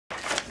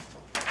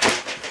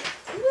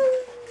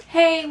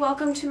Hey,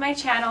 welcome to my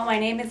channel. My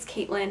name is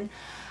Caitlin.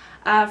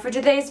 For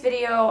today's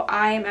video,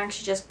 I am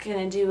actually just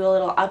going to do a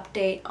little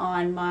update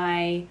on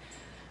my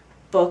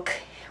book,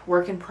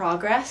 Work in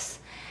Progress,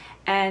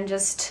 and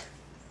just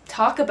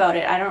talk about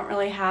it. I don't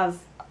really have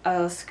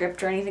a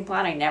script or anything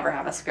planned. I never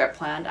have a script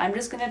planned. I'm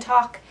just going to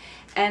talk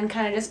and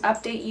kind of just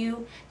update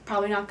you.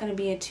 Probably not going to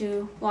be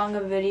too long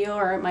of a video,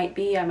 or it might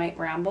be. I might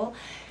ramble,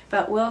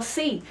 but we'll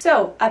see.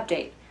 So,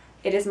 update.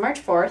 It is March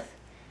 4th,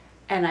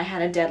 and I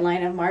had a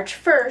deadline of March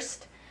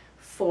 1st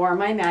for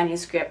my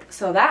manuscript.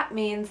 So that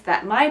means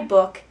that my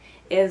book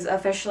is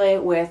officially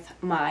with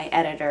my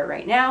editor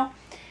right now.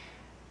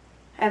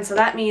 And so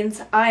that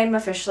means I'm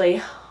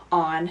officially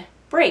on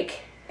break.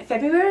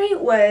 February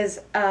was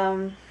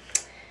a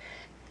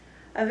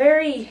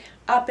very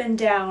up and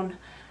down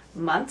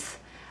month,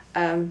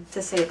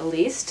 to say the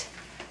least,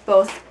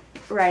 both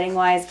writing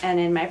wise and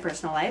in my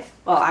personal life.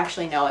 Well,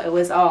 actually no, it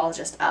was all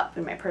just up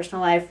in my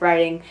personal life.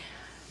 Writing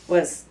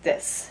was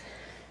this.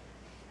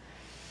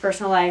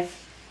 Personal life,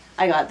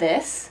 I got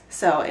this,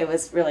 so it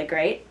was really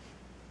great.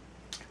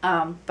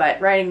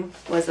 But writing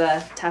was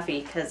a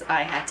toughie because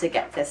I had to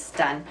get this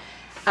done.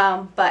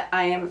 But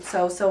I am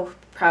so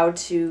proud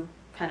to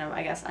kind of,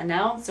 I guess,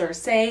 announce or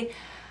say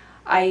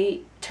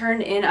I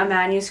turned in a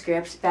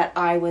manuscript that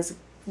I was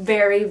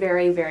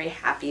very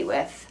happy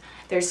with.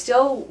 There's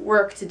still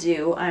work to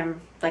do.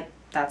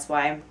 That's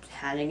why I'm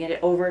handing it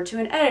over to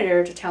an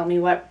editor to tell me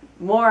what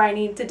more I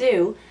need to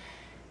do.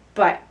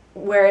 But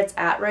where it's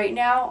at right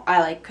now,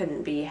 I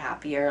couldn't be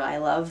happier. I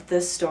love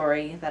this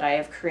story that I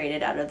have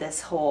created out of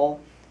this whole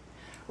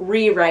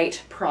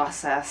rewrite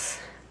process,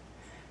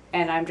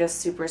 and I'm just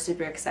super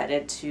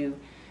excited to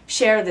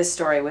share this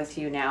story with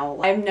you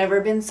now. I've never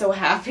been so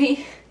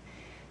happy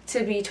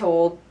to be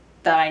told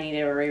that I needed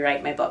to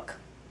rewrite my book.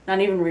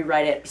 Not even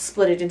rewrite it,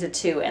 split it into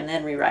two and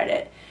then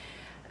rewrite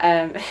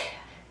it.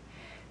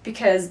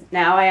 Because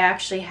now I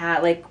actually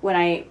had,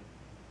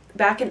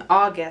 back in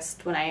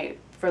August for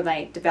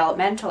my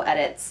developmental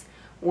edits,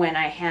 when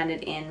I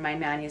handed in my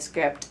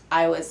manuscript,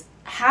 I was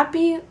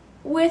happy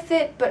with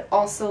it, but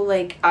also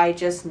I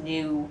just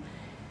knew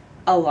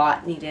a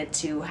lot needed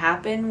to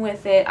happen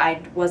with it.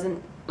 I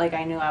wasn't,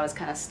 I knew I was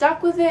kind of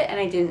stuck with it, and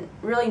I didn't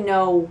really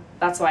know.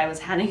 That's why I was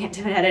handing it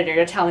to an editor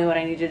to tell me what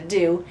I needed to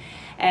do,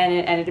 and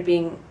it ended up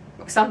being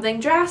something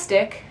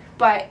drastic,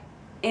 but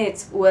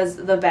it was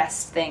the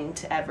best thing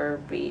to ever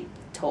be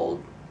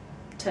told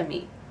to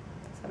me.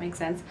 Does that make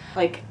sense?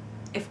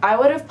 If I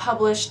would have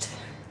published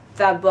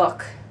that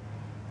book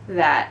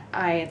that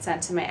I had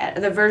sent to my editor,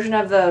 the version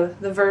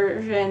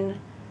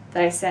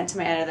that I sent to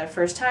my editor the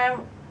first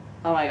time,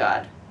 oh my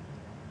god.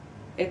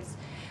 It's,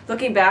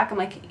 looking back, I'm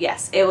like,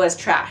 yes, it was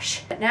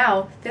trash. But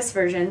now, this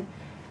version,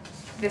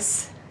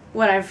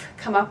 what I've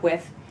come up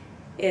with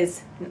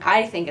is,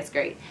 I think it's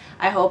great.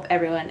 I hope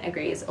everyone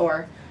agrees,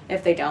 or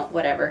if they don't,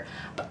 whatever.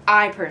 But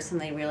I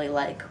personally really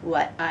like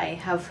what I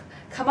have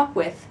come up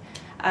with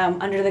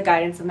under the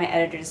guidance of my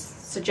editor's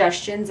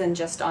suggestions and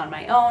just on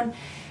my own.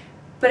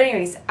 But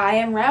anyways, I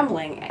am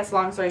rambling. As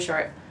long story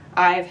short,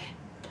 I've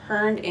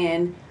turned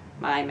in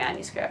my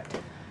manuscript,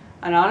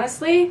 and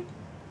honestly,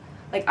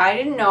 I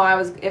didn't know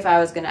if I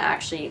was gonna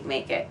actually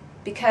make it,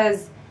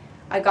 because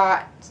I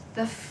got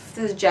the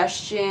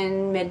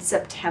suggestion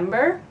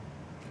mid-September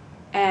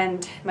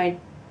and my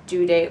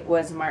due date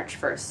was March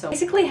 1st. So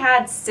basically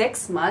had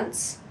 6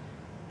 months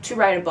to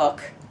write a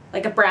book,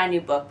 a brand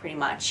new book pretty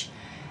much.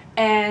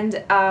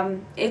 And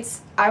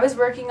I was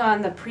working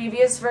on the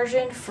previous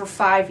version for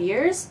 5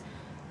 years.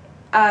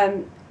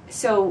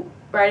 So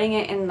writing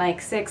it in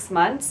 6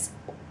 months,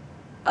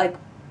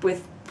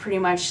 with pretty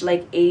much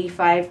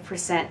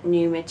 85%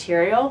 new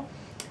material,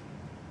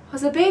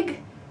 was a big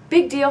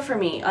deal for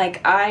me.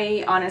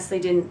 I honestly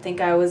didn't think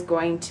I was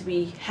going to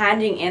be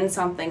handing in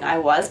something I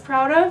was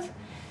proud of,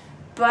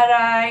 but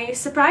I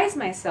surprised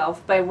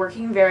myself by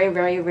working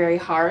very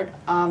hard.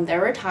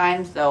 There were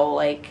times though,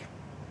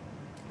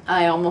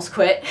 I almost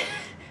quit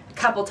a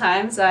couple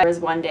times. There was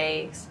one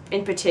day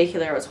in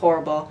particular, it was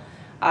horrible.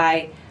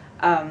 I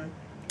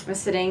was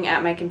sitting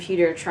at my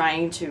computer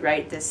trying to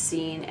write this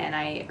scene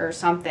or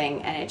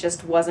something, and it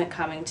just wasn't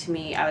coming to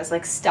me. I was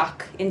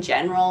stuck in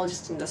general,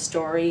 just in the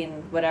story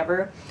and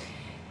whatever.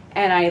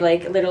 And I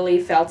literally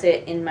felt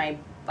it in I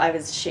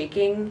was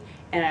shaking,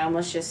 and I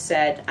almost just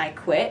said, I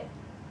quit.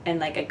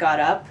 And I got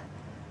up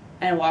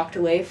and walked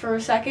away for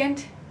a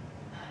second,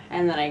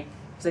 and then I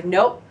was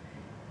nope.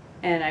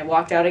 And I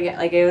walked out again.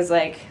 It was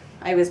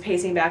I was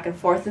pacing back and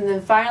forth, and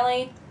then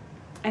finally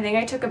I think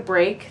I took a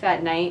break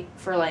that night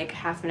for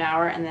half an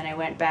hour, and then I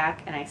went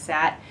back and I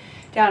sat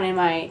down in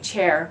my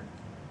chair,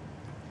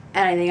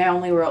 and I think I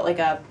only wrote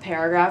a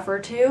paragraph or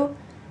two,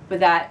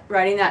 but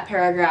writing that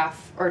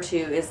paragraph or two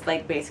is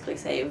basically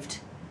saved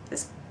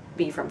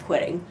me from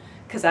quitting,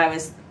 because I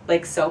was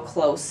so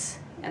close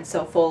and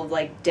so full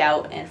of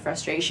doubt and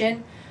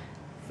frustration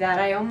that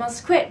I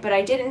almost quit, but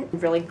I didn't. I'm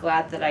really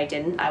glad that I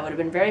didn't. I would have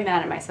been very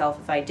mad at myself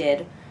if I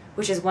did,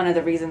 which is one of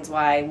the reasons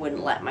why I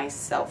wouldn't let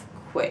myself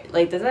quit.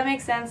 Does that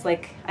make sense? I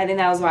think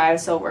that was why I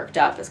was so worked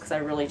up, is because I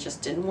really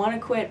just didn't want to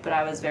quit, but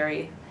I was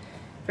very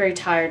very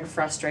tired and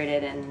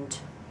frustrated, and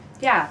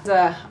yeah, it's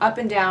a up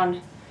and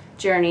down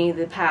journey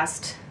the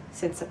past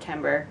since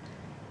September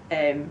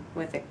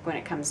when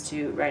it comes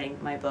to writing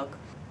my book.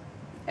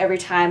 Every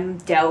time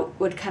doubt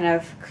would kind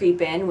of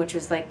creep in, which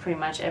was like pretty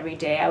much every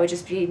day, I would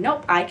just be,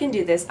 nope, I can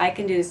do this,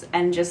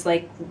 and just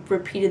like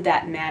repeated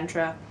that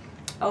mantra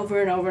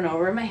over and over and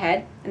over in my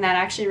head, and that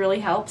actually really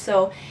helped.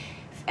 So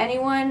if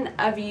anyone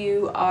of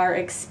you are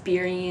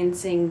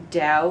experiencing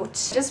doubt,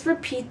 just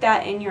repeat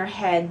that in your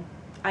head.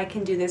 I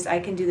can do this, I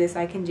can do this,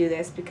 I can do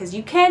this, because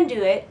you can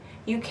do it.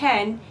 You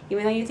can,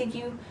 even though you think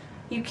you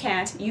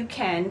can't, you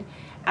can.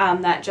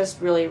 That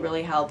just really,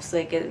 really helps.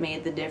 Like, it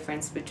made the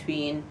difference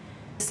between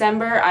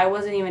December, I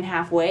wasn't even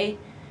halfway.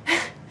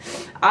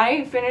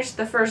 I finished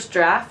the first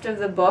draft of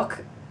the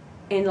book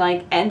in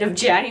like end of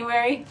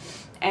January,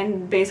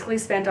 and basically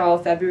spent all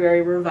of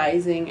February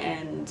revising,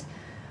 and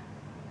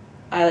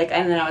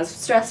then I was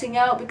stressing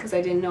out because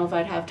I didn't know if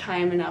I'd have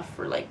time enough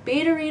for like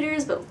beta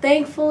readers, but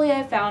thankfully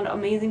I found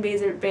amazing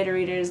beta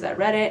readers that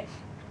read it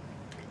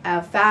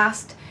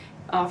fast,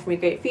 offered me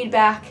great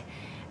feedback,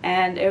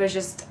 and it was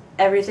just,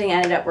 everything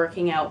ended up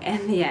working out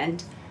in the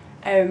end.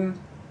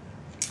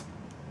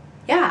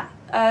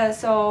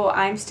 So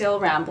I'm still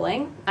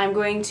rambling. I'm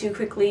going to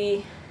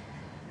quickly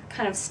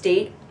kind of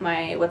state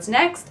what's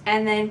next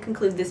and then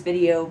conclude this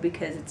video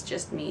because it's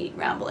just me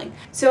rambling.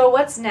 So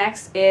what's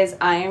next is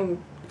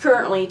I'm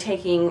currently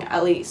taking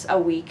at least a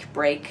week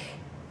break.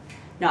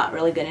 Not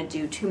really going to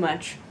do too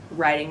much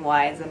writing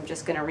wise. I'm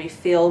just going to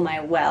refill my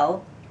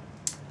well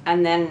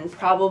and then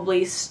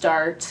probably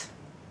start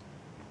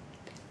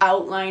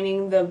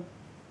outlining the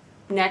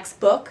next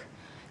book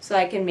so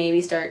I can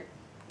maybe start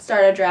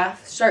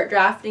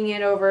drafting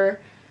it over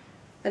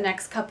the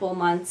next couple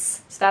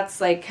months. So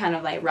that's like kind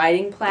of like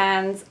writing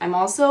plans. I'm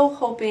also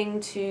hoping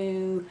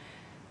to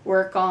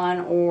work on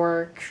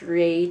or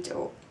create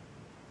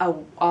a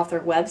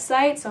author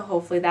website, so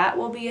hopefully that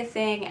will be a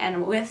thing,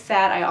 and with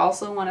that I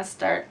also want to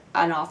start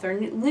an author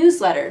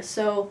newsletter,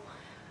 so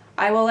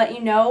I will let you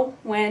know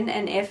when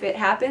and if it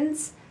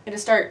happens. I'm going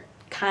to start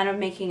kind of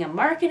making a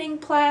marketing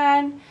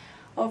plan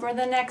over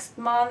the next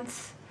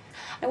month.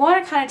 I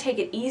want to kind of take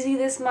it easy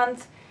this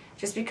month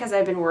just because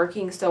I've been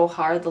working so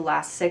hard the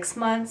last 6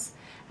 months.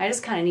 I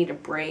just kind of need a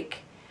break.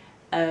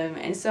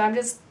 And so I'm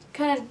just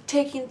kind of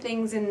taking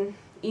things in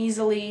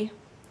easily,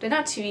 but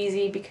not too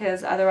easy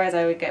because otherwise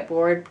I would get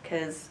bored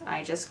because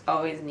I just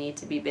always need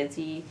to be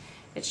busy.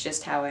 It's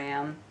just how I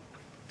am.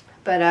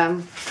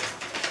 But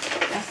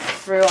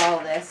through all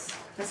this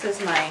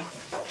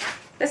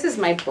is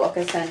my book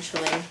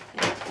essentially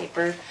in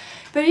paper.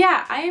 But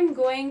yeah, I am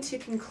going to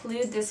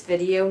conclude this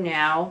video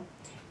now.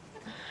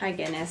 Hi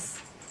Guinness.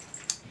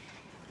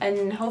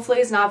 And hopefully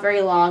it's not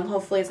very long,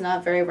 hopefully it's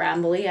not very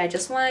rambly. I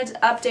just wanted to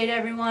update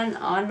everyone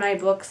on my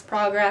book's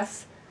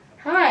progress.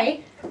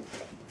 Hi.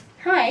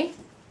 Hi.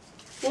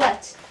 What?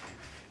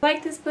 If you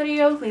like this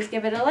video, please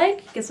give it a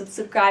like. You can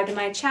subscribe to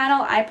my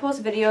channel. I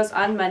post videos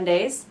on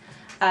Mondays.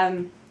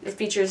 It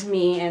features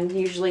me and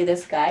usually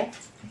this guy.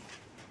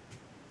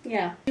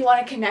 Yeah. If you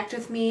want to connect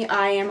with me,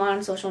 I am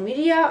on social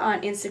media,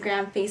 on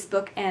Instagram,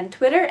 Facebook, and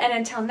Twitter. And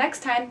until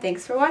next time,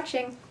 thanks for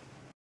watching.